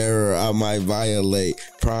the bearer, I might violate.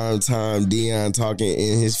 Prime time, Dion talking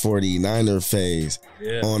in his 49er phase.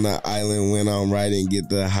 On the island when I'm writing, get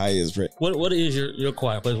the highest rate. What is your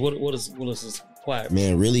quiet place? What is this quiet place?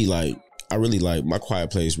 Man, really like I really like my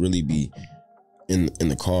quiet place really be in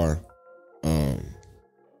the car,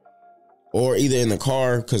 or either in the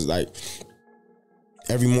car, because like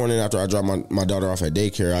every morning after I drop my daughter off at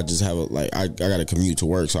daycare, I just have I gotta commute to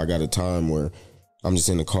work, so I got a time where I'm just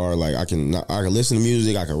in the car. Like I can listen to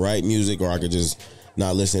music, I can write music, or I could just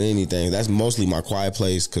not listen to anything. That's mostly my quiet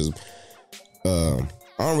place because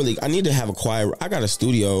I need to have a quiet. I got a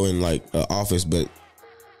studio and like an office, but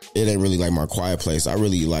it ain't really like my quiet place. I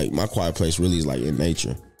really like my quiet place really is like in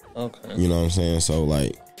nature. Okay. You know what I'm saying? So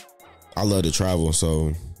like I love to travel,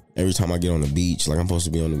 so every time I get on the beach, like I'm supposed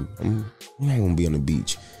to be I'm not gonna be on the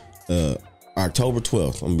beach. October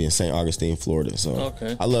 12th, I'm gonna be in St. Augustine, Florida. So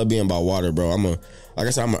I love being by water, bro. I'm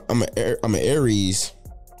an Aries,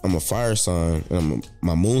 I'm a fire sign, and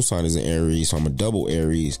my moon sign is an Aries, so I'm a double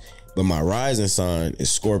Aries. But my rising sign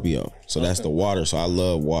is Scorpio, so that's the water. So I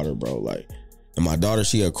love water, bro. Like, and my daughter,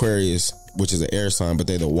 she Aquarius, which is an air sign, but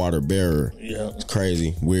they the water bearer. Yeah, it's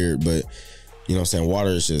crazy, weird, but you know what I'm saying.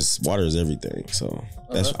 Water is everything. So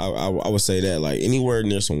that's I would say that like anywhere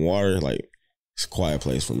near some water, like it's a quiet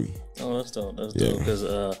place for me. Oh, that's dope. That's dope because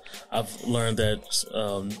I've learned that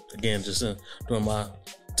again just during my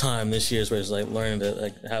time this year, especially like learning that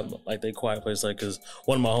like have like they quiet place, like because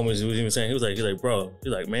one of my homies he was even saying he's like bro,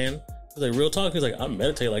 he's like man, he's like real talk, he's like I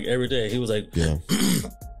meditate like every day. He was like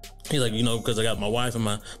he's like, you know, because I got my wife and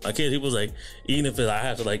my kid. He was like, even if I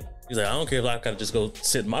have to like, he's like, I don't care if I gotta just go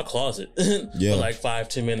sit in my closet for like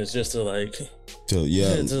 5-10 minutes just to like to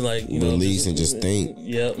like you release and just think.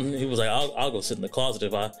 Yeah, he was like, I'll go sit in the closet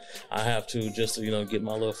if I have to just to, you know, get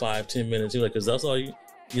my little 5-10 minutes. He was like, because that's all you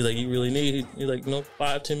really need. He's like, you know,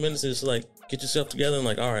 5-10 minutes is like get yourself together and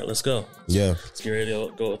like, all right, let's go. Let's get ready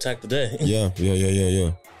to go attack the day. Yeah.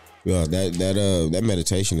 That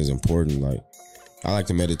meditation is important. Like, I like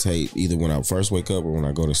to meditate either when I first wake up or when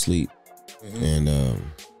I go to sleep. And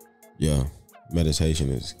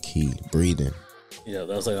meditation is key. Breathing. Yeah,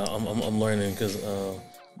 that's like I'm learning because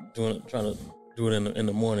trying to do it in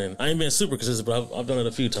the morning. I ain't been super consistent, but I've done it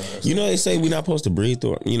a few times. You know, they say we're not supposed to breathe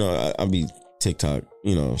through. You know, I'll be TikTok.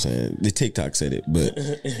 You know what I'm saying? The TikTok said it, but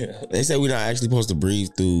they say we're not actually supposed to breathe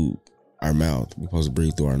through our mouth. We're supposed to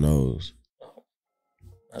breathe through our nose.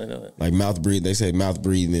 I didn't know that. Like mouth breathe. They say mouth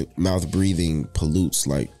breathing pollutes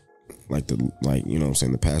like you know what I'm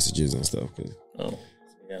saying, the passages and stuff.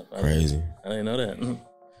 Crazy. I didn't know that.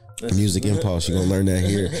 Music Impulse. You're gonna learn that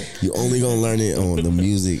here. You only gonna learn it on the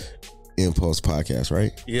Music Impulse podcast,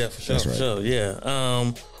 right? Yeah, for sure. That's right. For sure.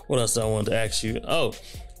 Yeah. What else do I wanted to ask you? Oh,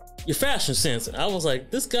 your fashion sense. I was like,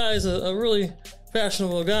 this guy's a really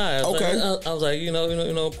fashionable guy. I was like, you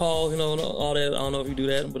know, Paul, you know, all that. I don't know if you do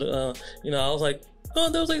that, but you know, I was like, oh,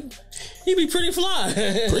 that was like, he be pretty fly.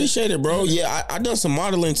 Appreciate it, bro. Yeah, I done some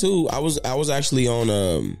modeling too. I was actually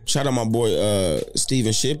on shout out my boy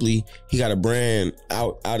Steven Shipley. He got a brand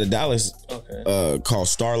out of Dallas called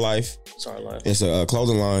Star Life. It's a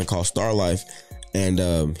clothing line called Star Life.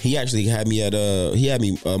 And he actually had me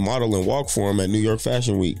model and walk for him at New York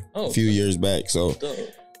Fashion Week a few years back. So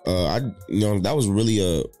that was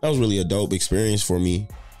really a dope experience for me.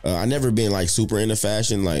 I never been like super into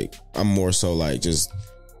fashion. Like I'm more so like just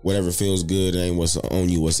whatever feels good ain't what's on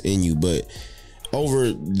you, what's in you. But over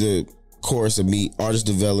the course of me artist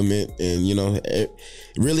development and you know,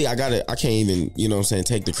 really I can't even, you know what I'm saying,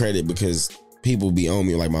 take the credit because people be on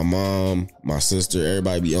me, like my mom, my sister,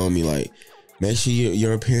 everybody be on me like, make sure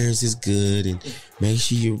your appearance is good and make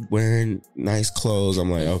sure you're wearing nice clothes. I'm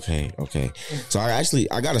like, okay. So I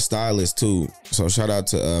got a stylist too. So shout out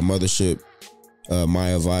to Mothership.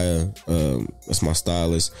 Maya Vaya, that's my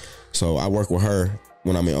stylist. So I work with her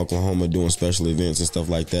when I'm in Oklahoma doing special events and stuff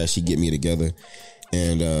like that. She get me together.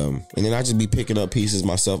 And then I just be picking up pieces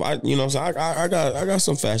myself. I got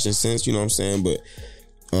some fashion sense, you know what I'm saying? But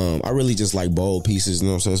I really just like bold pieces, you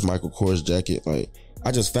know what I'm saying? It's Michael Kors jacket. Like,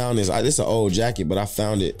 I just found this. This is an old jacket, but I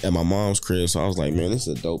found it at my mom's crib. So I was like, man, this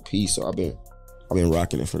is a dope piece. So I've been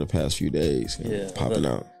rocking it for the past few days. Popping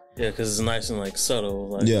out. Yeah, because it's nice and like subtle.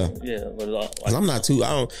 Like, yeah. But like, I'm not too.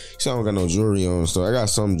 I don't got no jewelry on, so I got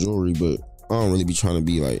some jewelry, but I don't really be trying to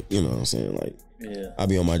be like, you know what I'm saying? Like, yeah, I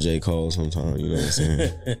be on my J. Cole sometimes, you know what I'm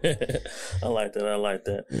saying? I like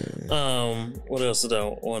that. Yeah. What else did I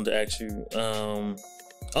wanted to ask you?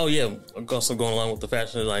 Oh yeah, also going along with the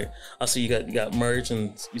fashion, like I see you got merch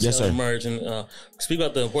and you sell merch, and speak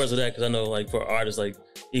about the importance of that, because I know like for artists, like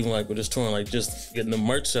even like with this touring, like just getting the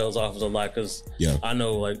merch sales off is a lot, because I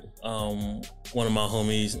know like one of my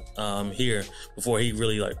homies here, before he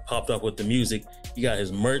really like popped up with the music, he got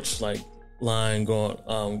his merch like line going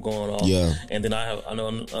off. Yeah. And then I know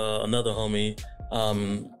another homie,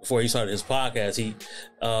 before he started his podcast, he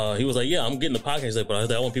was like, yeah, I'm getting the podcast. He's like,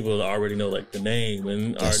 but I want people to already know like the name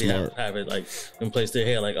and already have it like in place their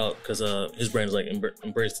head, like, oh, because his brand is like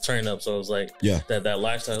embrace the turn up. So it was like that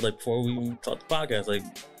lifestyle, like before we even talked the podcast, like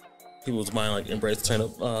people was buying like embrace the turn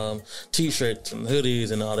up t-shirts and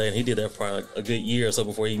hoodies and all that, and he did that for like a good year or so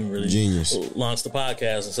before he even really launched the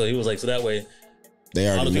podcast. And so he was like, so that way they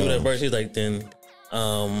already all the people know. that merch, he's like, then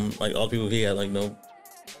like all the people he had like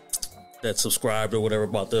that subscribed or whatever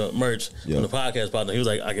about the merch on the podcast partner, he was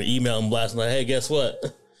like, I can email him, blast him like, hey, guess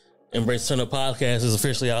what? Embrace the Turn Up podcast is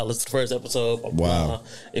officially out. Listen to the first episode. Wow.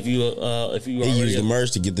 If you he used the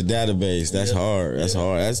merch to get the database. That's hard. That's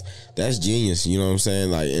hard. That's genius. You know what I'm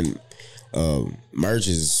saying? Like, and merch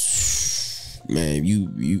is, man,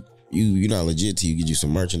 you're not legit till you get you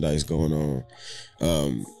some merchandise going on.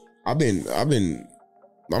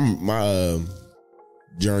 My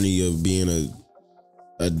journey of being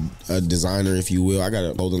a designer, if you will. I got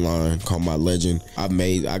a clothing line called My Legend. I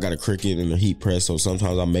got a Cricut and a heat press, so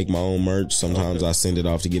sometimes I make my own merch. Sometimes I send it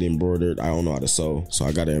off to get embroidered. I don't know how to sew, so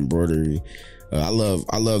I got an embroidery. I love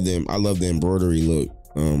the embroidery look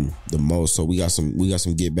the most. So we got some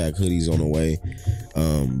get back hoodies on the way.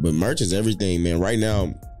 But merch is everything, man. Right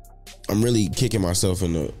now, I'm really kicking myself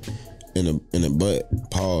in the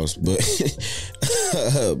butt. Pause, but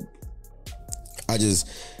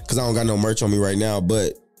because I don't got no merch on me right now,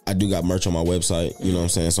 but I do got merch on my website. You know what I'm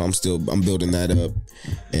saying? So I'm building that up,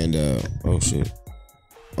 and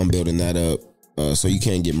I'm building that up. So you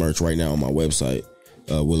can get merch right now on my website,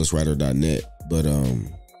 williswriter.net. But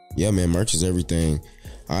yeah, man, merch is everything.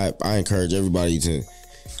 I encourage everybody to,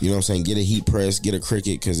 you know what I'm saying, get a heat press, get a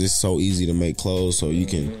Cricut, because it's so easy to make clothes. So you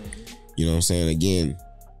can, you know what I'm saying. Again,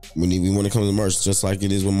 when it comes to merch, just like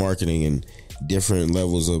it is with marketing and different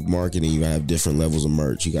levels of marketing, you gotta have different levels of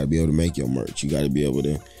merch. You gotta be able to make your merch. You gotta be able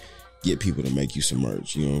to get people to make you some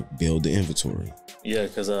merch. You know, build the inventory. Yeah,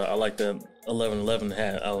 because I like the 1111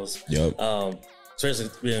 hat. I was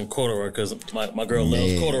especially being corduroy, because my girl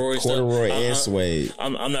loves corduroy stuff. Corduroy and suede.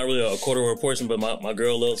 I'm not really a corduroy person, but my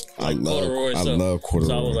girl loves corduroy stuff. I love corduroy.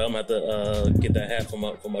 So I was like, I'm gonna have to get that hat for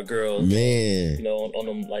my girl. Man, you know, on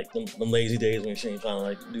them like them lazy days when she ain't trying to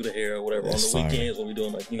like do the hair or whatever. That's on the weekends when we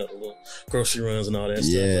doing like, you know, the little grocery runs and all that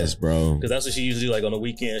stuff. Yes, bro. Because that's what she used to do. Like on the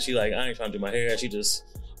weekend, she like, I ain't trying to do my hair. She just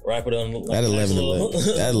wrap it on. Like, that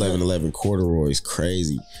 1111 corduroy is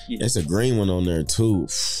crazy. Yeah. There's a green one on there too.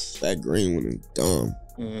 That green one is dumb.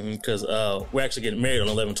 Because we're actually getting married on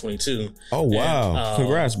 11/22. Oh wow! And,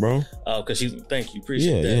 congrats, bro. Because thank you,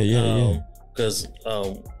 appreciate that. Yeah. Because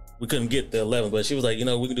we couldn't get the 11, but she was like, you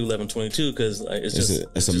know, we can do 11/22 because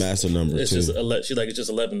it's a master number. It's too. Just she's like, it's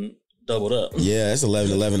just 11 doubled up. Yeah, it's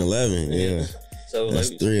 11. Yeah. So that's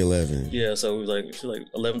like 311. Yeah, so we was like, she's like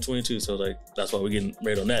 11/22. So like that's why we're getting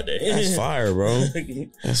married on that day. That's fire, bro.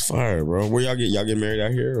 That's fire, bro. Where y'all get married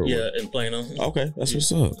out here? Or yeah, in Plano. Okay, that's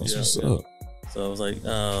what's up. That's what's up. So I was like,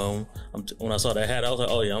 when I saw that hat, I was like,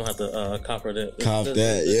 oh yeah, I'm gonna have to cop her that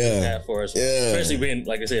hat for us. Yeah. Especially being,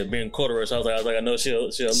 like I said, being corduroy. So I was like, I know she'll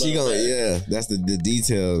love that. Yeah, that's the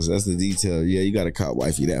details. That's the detail. Yeah, you got to cop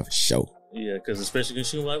wifey that for sure. Yeah, because especially because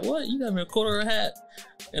she was like, what? You got me a corduroy hat?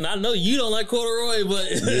 And I know you don't like corduroy, but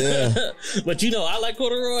but you know I like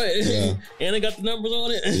corduroy. Yeah. And it got the numbers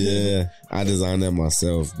on it. Yeah, I designed that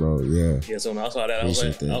myself, bro. Yeah. Yeah, so when I saw that, I was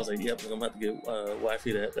like, yep, I'm gonna have to get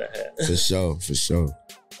wifey that hat. For sure.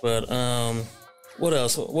 But what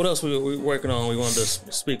else? What else we working on? We wanted to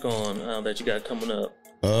speak on that you got coming up.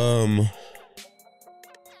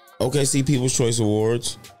 OKC People's Choice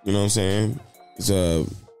Awards. You know what I'm saying? It's a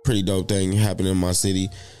pretty dope thing happening in my city.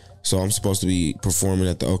 So I'm supposed to be performing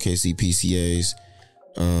at the OKC PCAs.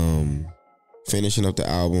 finishing up the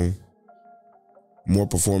album, more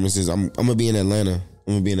performances. I'm gonna be in Atlanta.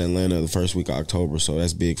 I'm gonna be in Atlanta the first week of October, so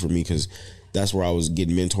that's big for me because that's where I was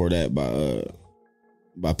getting mentored at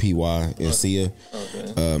by PY and Sia.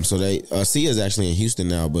 Okay. So Sia's actually in Houston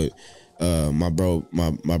now, but my bro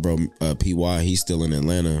PY, he's still in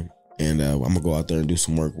Atlanta, and I'm gonna go out there and do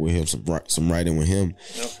some work with him, some writing with him.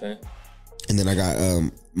 Okay. And then I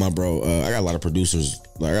got my bro. I got a lot of producers.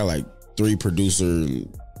 Like I got like 3 producer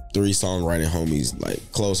and 3 songwriting homies, like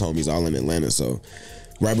close homies, all in Atlanta. So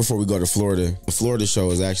right before we go to Florida, the Florida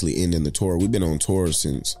show is actually ending the tour. We've been on tour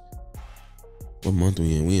since, what month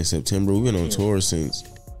we in? We in September. We've been on tour since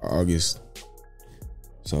August.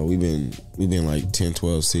 So we've been like 10,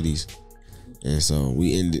 12 cities. And so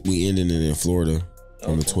we ended it in Florida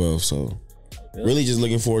on the 12th. So really just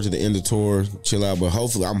looking forward to the end of tour, chill out. But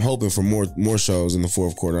hopefully I'm hoping for more shows in the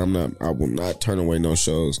fourth quarter. I will not turn away no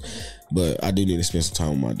shows. But I do need to spend some time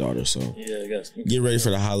with my daughter. So get ready for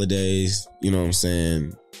the holidays. You know what I'm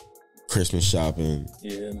saying? Christmas shopping.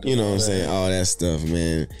 Yeah. You know what I'm saying? All that stuff,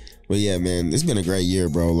 man. But yeah, man, it's been a great year,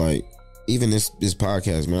 bro. Like, even this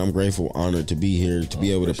podcast, man, I'm grateful, honored to be here, to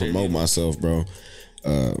be able to promote myself, bro.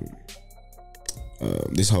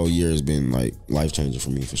 This whole year has been like life changing for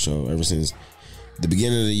me, for sure. Ever since the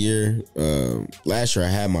beginning of the year, last year I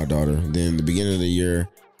had my daughter. Then the beginning of the year,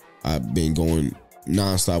 I've been going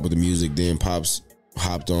nonstop with the music. Then Pops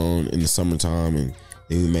hopped on in the summertime, and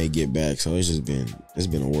then we may get back. So it's been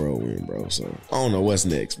a whirlwind, bro. So I don't know what's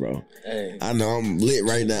next, bro. Hey. I know I'm lit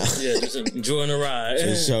right now. Yeah, just enjoying the ride.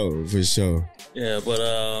 For sure. Yeah, but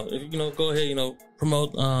if you go ahead,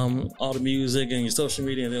 promote all the music and your social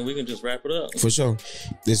media, and then we can just wrap it up. For sure.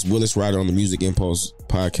 This is Willis Writer on the Music Impulse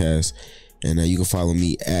podcast, and you can follow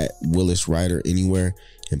me at Willis Writer anywhere.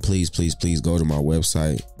 And please, please, please go to my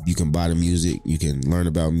website. You can buy the music. You can learn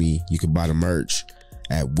about me. You can buy the merch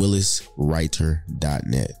at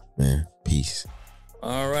williswriter.net. Man, peace.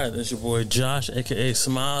 All right, that's your boy Josh, aka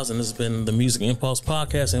Smilez, and this has been the Music Impulse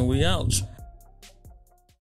podcast, and we out.